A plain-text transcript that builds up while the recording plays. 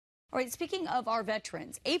All right, speaking of our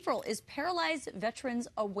veterans, April is Paralyzed Veterans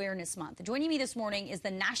Awareness Month. Joining me this morning is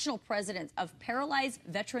the National President of Paralyzed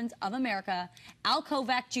Veterans of America, Al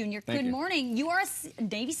Kovach Jr. Good morning. You are a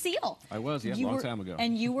Navy SEAL. I was, yeah, a long time ago.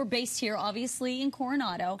 And you were based here, obviously, in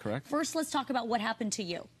Coronado. Correct. First, let's talk about what happened to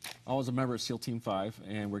you. I was a member of SEAL Team 5,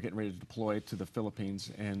 and we're getting ready to deploy to the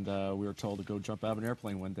Philippines, and we were told to go jump out of an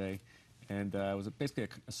airplane one day. And it was basically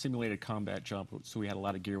a simulated combat jump, so we had a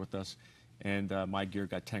lot of gear with us. And my gear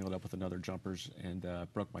got tangled up with another jumper's and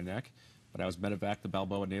broke my neck. But I was medevaced to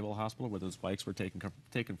Balboa Naval Hospital, where those bikes were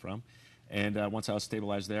taken from. And once I was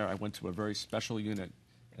stabilized there, I went to a very special unit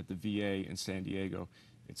at the VA in San Diego.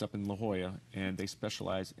 It's up in La Jolla, and they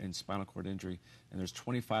specialize in spinal cord injury. And there's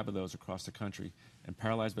 25 of those across the country. And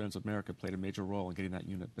Paralyzed Veterans of America played a major role in getting that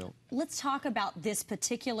unit built. Let's talk about this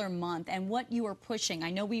particular month and what you are pushing. I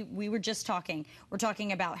know we were just talking. We're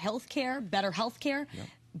talking about health care, better health care. Yep.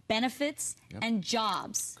 Benefits and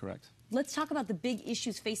jobs. Correct. Let's talk about the big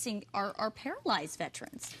issues facing our paralyzed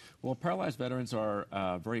veterans. Well, paralyzed veterans are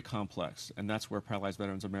very complex, and that's where Paralyzed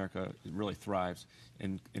Veterans of America really thrives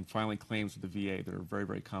in filing claims with the VA that are very,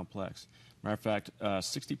 very complex. Matter of fact,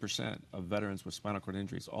 60% of veterans with spinal cord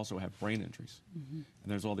injuries also have brain injuries, and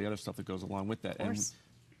there's all the other stuff that goes along with that. And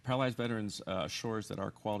Paralyzed Veterans assures that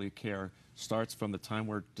our quality of care starts from the time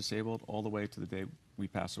we're disabled all the way to the day we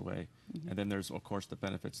pass away. And then there's, of course, the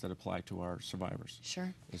benefits that apply to our survivors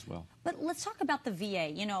as well. But let's talk about the VA.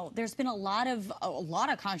 You know, there's been a lot of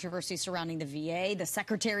controversy surrounding the VA. The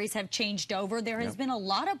secretaries have changed over. There has been a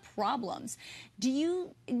lot of problems.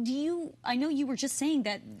 I know you were just saying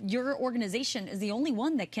that your organization is the only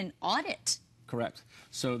one that can audit. Correct.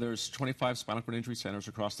 So there's 25 spinal cord injury centers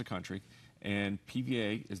across the country. And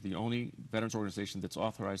PVA is the only veterans organization that's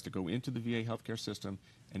authorized to go into the VA healthcare system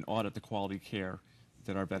and audit the quality of care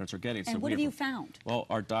that our veterans are getting. And what have you found? Well,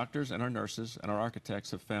 our doctors and our nurses and our architects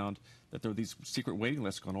have found that there are these secret waiting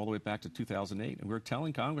lists going all the way back to 2008. And we were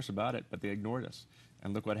telling Congress about it, but they ignored us.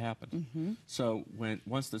 And look what happened. So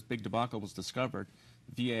once this big debacle was discovered,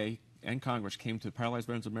 VA and Congress came to Paralyzed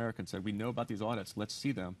Veterans of America and said, we know about these audits. Let's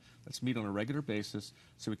see them. Let's meet on a regular basis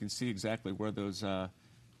so we can see exactly where those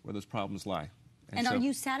problems lie. And so, are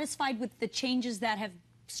you satisfied with the changes that have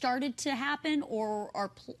started to happen or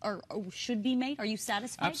should be made? Are you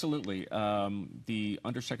satisfied? Absolutely. The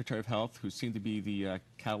Undersecretary of Health, who seemed to be the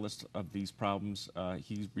catalyst of these problems,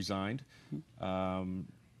 he resigned.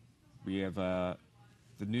 We have the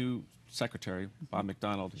new secretary, Bob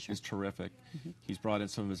McDonald, is terrific. He's brought in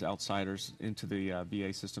some of his outsiders into the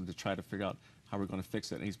VA system to try to figure out how we're going to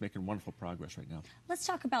fix it, and he's making wonderful progress right now. Let's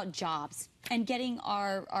talk about jobs and getting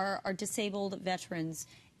our disabled veterans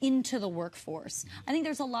into the workforce. I think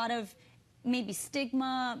there's a lot of maybe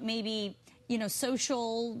stigma, maybe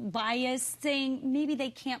social bias, saying maybe they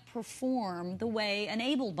can't perform the way an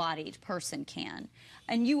able-bodied person can.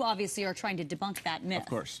 And you obviously are trying to debunk that myth. Of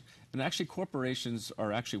course. And actually, corporations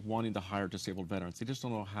are actually wanting to hire disabled veterans. They just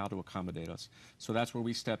don't know how to accommodate us. So that's where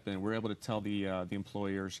we step in. We're able to tell the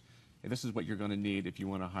employers, hey, this is what you're going to need if you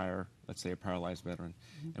want to hire, let's say, a paralyzed veteran.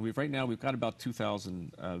 And right now we've got about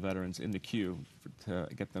 2,000 veterans in the queue to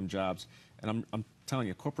get them jobs. And I'm telling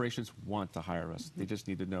you, corporations want to hire us. They just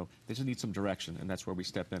need to know. They just need some direction, and that's where we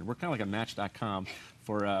step in. We're kind of like a Match.com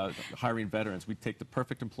for hiring veterans. We take the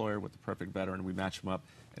perfect employer with the perfect veteran, and we match them up.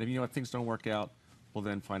 And if things don't work out, we'll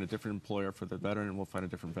then find a different employer for the veteran, and we'll find a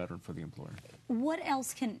different veteran for the employer. What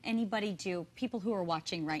else can anybody do, people who are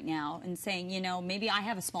watching right now and saying, maybe I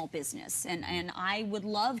have a small business and I would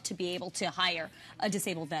love to be able to hire a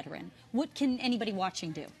disabled veteran. What can anybody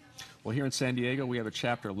watching do? Well, here in San Diego, we have a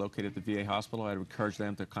chapter located at the VA hospital. I'd encourage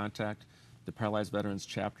them to contact the Paralyzed Veterans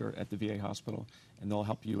chapter at the VA hospital, and they'll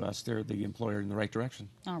help you steer the employer in the right direction.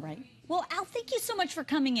 All right. Well, Al, thank you so much for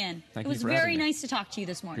coming in. Thank you. It was very nice to talk to you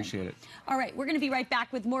this morning. Appreciate it. All right, we're going to be right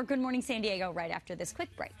back with more Good Morning San Diego right after this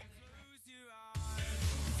quick break.